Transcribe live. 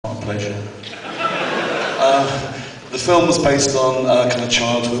pleasure. The film was based on kind of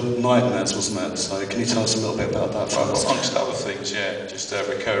childhood nightmares, wasn't it? So can you tell us a little bit about that first? Amongst other things, yeah, just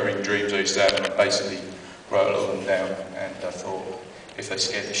recurring dreams I used to have, and I basically wrote all of them down, and I thought, if they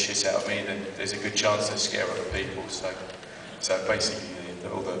scared the shit out of me, then there's a good chance they'll scare other people. So basically,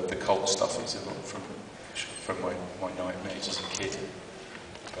 all the cult stuff is a lot from my nightmares as a kid.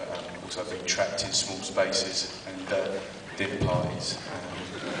 But also being trapped in small spaces and dinner parties,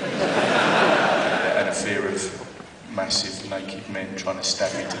 and a fear of massive naked men trying to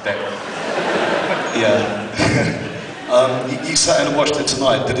stab me to death. Yeah. You sat in and watched it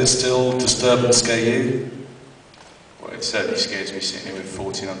tonight. Did it still disturb and scare you? Well, it certainly scares me sitting here with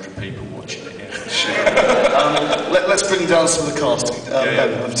 1,400 people watching it. Yeah. Sure. Let's bring down some of the casting.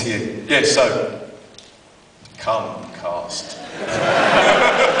 Ben, over to you. Yeah, so come cast.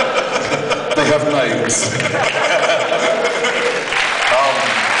 They have names.